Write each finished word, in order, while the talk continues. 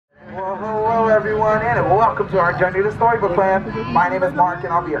everyone, and welcome to our journey to Storybook Land. My name is Mark,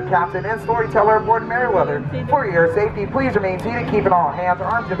 and I'll be your captain and storyteller aboard Meriwether. For your safety, please remain seated, keeping all hands,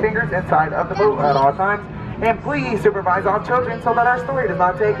 arms, and fingers inside of the boat at all times. And please supervise all children so that our story does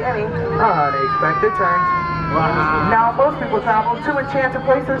not take any unexpected turns. Now, most people travel to enchanted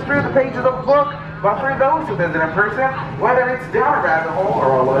places through the pages of a book, but for those who visit in person, whether it's down a rabbit hole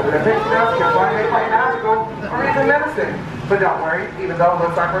or all over the picture, can find it quite magical or even menacing. But don't worry, even though it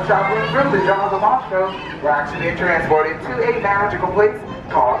looks like we're traveling through the jaws of Monstro, we're actually being transported to a magical place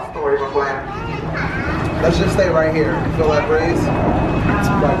called Storybook Land. Let's just stay right here. Feel that breeze? It's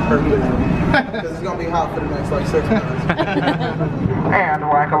like perfect. Because it's going to be hot for the next like 6 minutes. And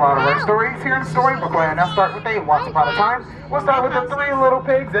like a lot of our stories here in Storybook Land, I'll start with a once upon a time. We'll start with the 3 little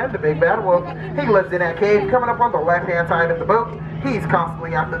pigs and the big bad wolf. He lives in that cave coming up on the left-hand side of the boat. He's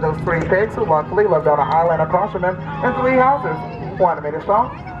constantly after those 3 pigs who luckily lived on an island across from him in 3 houses. 1 made of straw,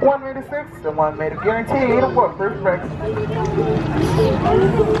 1 made of sticks, and 1 made of guaranteed bulletproof bricks.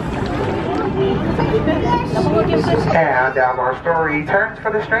 And as our story turns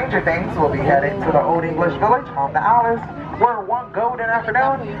for the Stranger Things, we'll be heading to the Old English Village, home to Alice, where one golden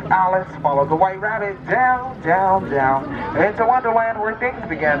afternoon, Alice follows the White Rabbit down, down, down, into Wonderland, where things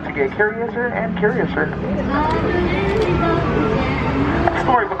begin to get curiouser and curiouser.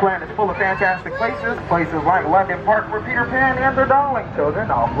 Storybook Land is full of fantastic places like London Park, where Peter Pan and their darling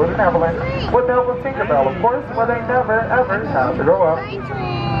children all flew to Neverland, with the help of Tinkerbell, of course, where they never ever have to grow up.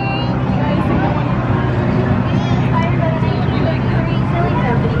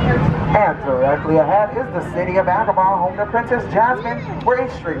 And directly ahead is the city of Agrabah, home to Princess Jasmine, where a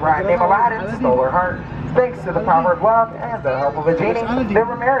street rat named Aladdin stole her heart. Thanks to the power of love and the help of a genie, they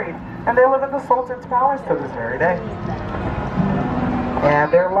were married, and they live in the Sultan's palace to this very day.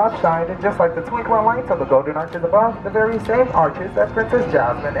 And their love shined, and just like the twinkling lights on the golden arches above, the very same arches that Princess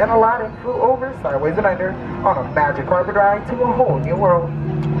Jasmine and Aladdin flew over, sideways and under, on a magic carpet ride to a whole new world.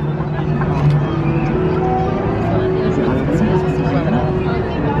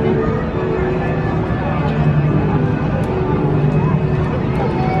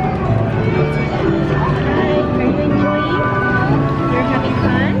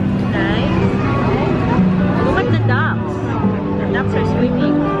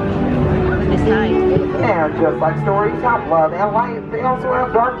 And just like stories have love and light, they also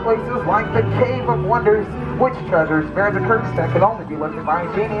have dark places like the Cave of Wonders, which treasures bears a curse that can only be lifted by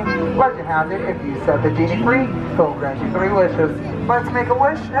a genie. Legend has it, if you set the genie free, he'll grant you 3 wishes. Let's make a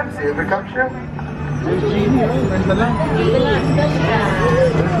wish and see if it comes true.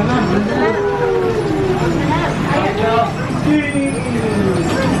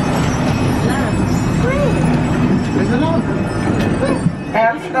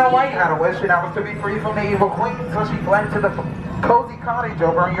 And Snow White had a wish, and that was to be free from the evil queen, so she fled to the cozy cottage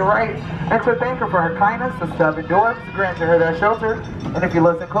over on your right. And to thank her for her kindness, the 7 dwarfs granted her their shelter. And if you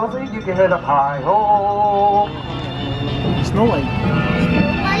listen closely, you can hear them hi-ho. Snow White.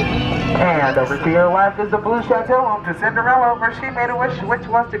 And over to your left is the Blue Chateau, home to Cinderella, where she made a wish, which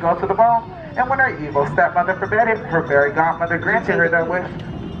was to go to the ball. And when her evil stepmother forbade it, her fairy godmother granted her that wish.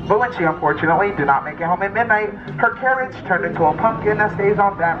 But when she unfortunately did not make it home at midnight, her carriage turned into a pumpkin that stays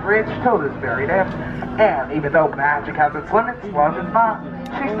on that bridge till this very day. And even though magic has its limits, love is not.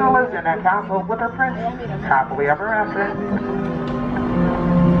 She still lives in that castle with her prince, happily ever after.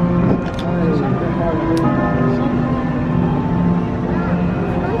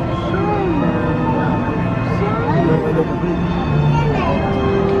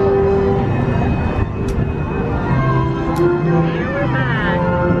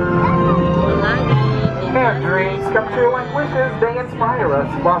 And dreams come true like wishes, they inspire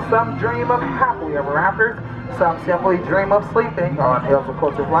us. While some dream of happily ever after, some simply dream of sleeping on hills of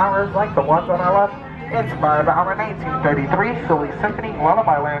quilted flowers like the ones on our left, inspired by our 1933 Silly Symphony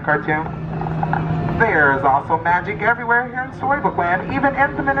Lullaby Land cartoon. There is also magic everywhere here in Storybook Land, even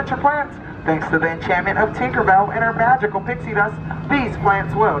in the miniature plants. Thanks to the enchantment of Tinkerbell and her magical pixie dust, these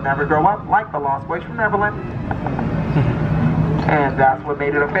plants will never grow up like the Lost Boys from Neverland. And that's what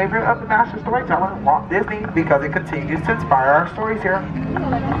made it a favorite of the master storyteller, Walt Disney, because it continues to inspire our stories here.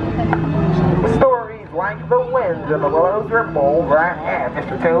 Stories like The Winds and the Willows, where Mole, Rat, and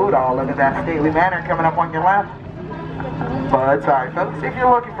Mr. Toad all live in that stately manner coming up on your left. But sorry folks, if you're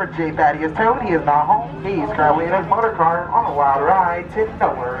looking for J. Thaddeus Toad, he is not home. He's currently in his motor car on a wild ride to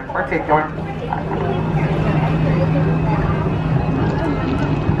nowhere in particular.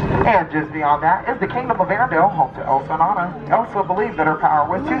 And just beyond that is the Kingdom of Arendelle, home to Elsa and Anna. Elsa believed that her power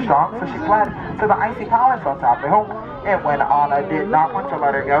was too strong, so she fled to the icy palace on top of the hill. And when Anna did not want to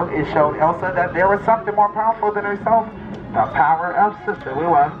let her go, it showed Elsa that there was something more powerful than herself, the power of sisterly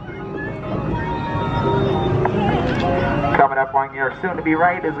love. Coming up on your soon-to-be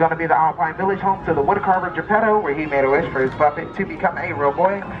right is going to be the Alpine Village, home to the woodcarver Geppetto, where he made a wish for his puppet to become a real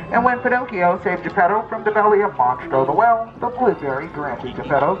boy. And when Pinocchio saved Geppetto from the belly of Monstro the Whale, the blueberry granted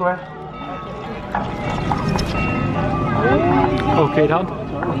Geppetto's wish. Okay, Dad.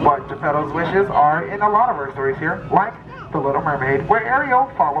 But Geppetto's wishes are in a lot of our stories here, like The Little Mermaid, where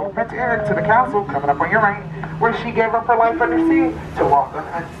Ariel followed Prince Eric to the castle, coming up on your right, where she gave up her life under sea to walk on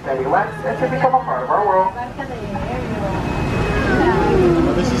unsteady legs and to become a part of our world.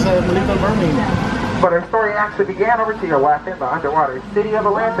 This is a Little Mermaid. But her story actually began over to your left in the underwater city of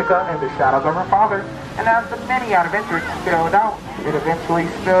Atlantica in the shadows of her father, and as the many adventures spilled out, it eventually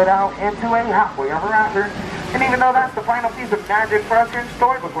spilled out into a happily ever after. And even though that's the final piece of magic for us here in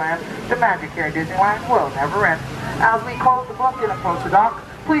Storybook Land, the magic here in Disneyland will never end. As we close the book and approach the dock,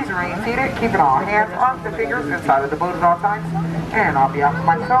 please remain seated, keeping all hands, arms, and fingers inside of the boat at all times. And on behalf of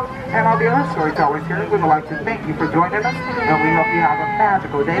myself and all the other storytellers here, we would like to thank you for joining us, and we hope you have a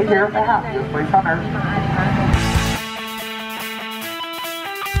magical day here at the happiest place on earth.